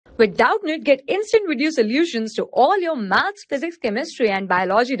With Doubtnut, get instant video solutions to all your maths, physics, chemistry, and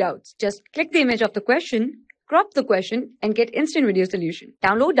biology doubts. Just click the image of the question, crop the question, and get instant video solution.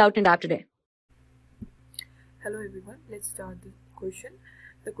 Download Doubtnut app today. Hello everyone, let's start the question.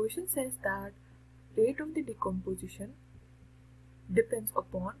 The question says that rate of the decomposition depends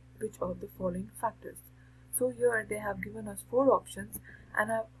upon which of the following factors. So here they have given us 4 options and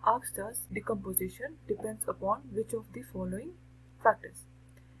have asked us decomposition depends upon which of the following factors.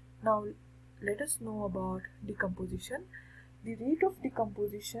 Now let us know about decomposition. The rate of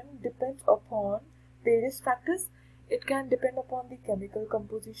decomposition depends upon various factors. It can depend upon the chemical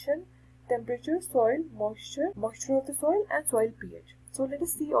composition, temperature, soil, moisture of the soil, and soil pH. So let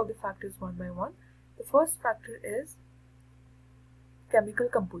us see all the factors one by one. The first factor is chemical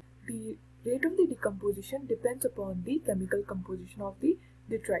composition. The rate of the decomposition depends upon the chemical composition of the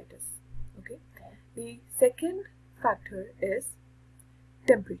detritus. Okay. The second factor is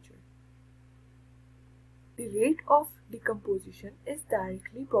temperature. The rate of decomposition is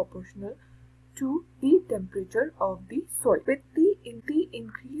directly proportional to the temperature of the soil. With the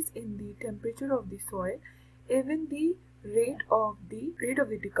increase in the temperature of the soil, even the rate of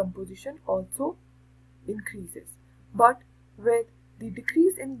the decomposition also increases. But with the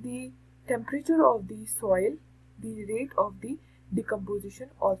decrease in the temperature of the soil, the rate of the decomposition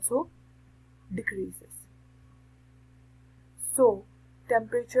also decreases. So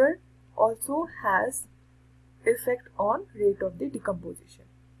temperature also has effect on rate of the decomposition.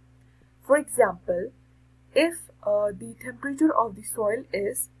 For example, if the temperature of the soil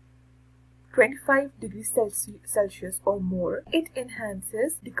is 25 degrees Celsius or more, it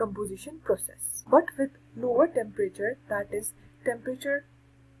enhances decomposition process. But with lower temperature, that is temperature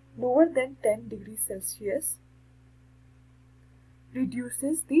lower than 10 degrees Celsius,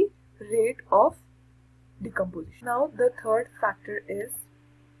 reduces the rate of decomposition. Now the third factor is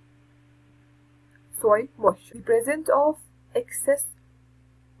soil moisture. The presence of excess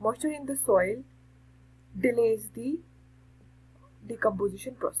moisture in the soil delays the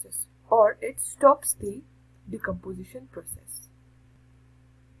decomposition process, or it stops the decomposition process.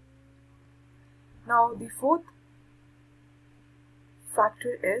 Now the fourth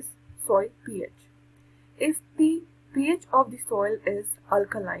factor is soil pH. If the pH of the soil is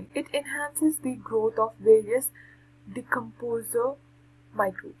alkaline, it enhances the growth of various decomposer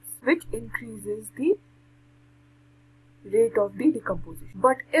microbes, which increases the rate of the decomposition.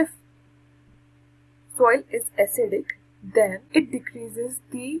 But if soil is acidic, then it decreases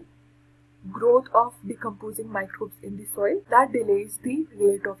the growth of decomposing microbes in the soil. That delays the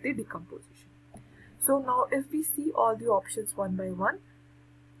rate of the decomposition. So now if we see all the options one by one,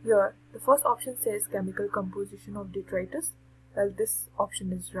 here the first option says chemical composition of detritus. Well, this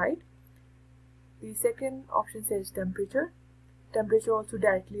option is right. The second option says temperature. Temperature also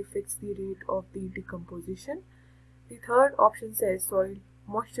directly affects the rate of the decomposition. The third option says soil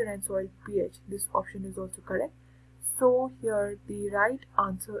moisture and soil pH. This option is also correct. So here the right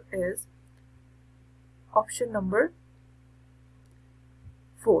answer is option number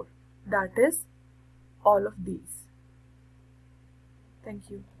 4. That is all of these. Thank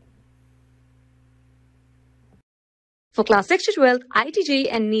you. For class 6 to 12, IIT JEE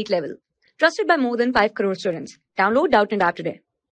and NEET level. Trusted by more than 5 crore students. Download Doubtnut app today.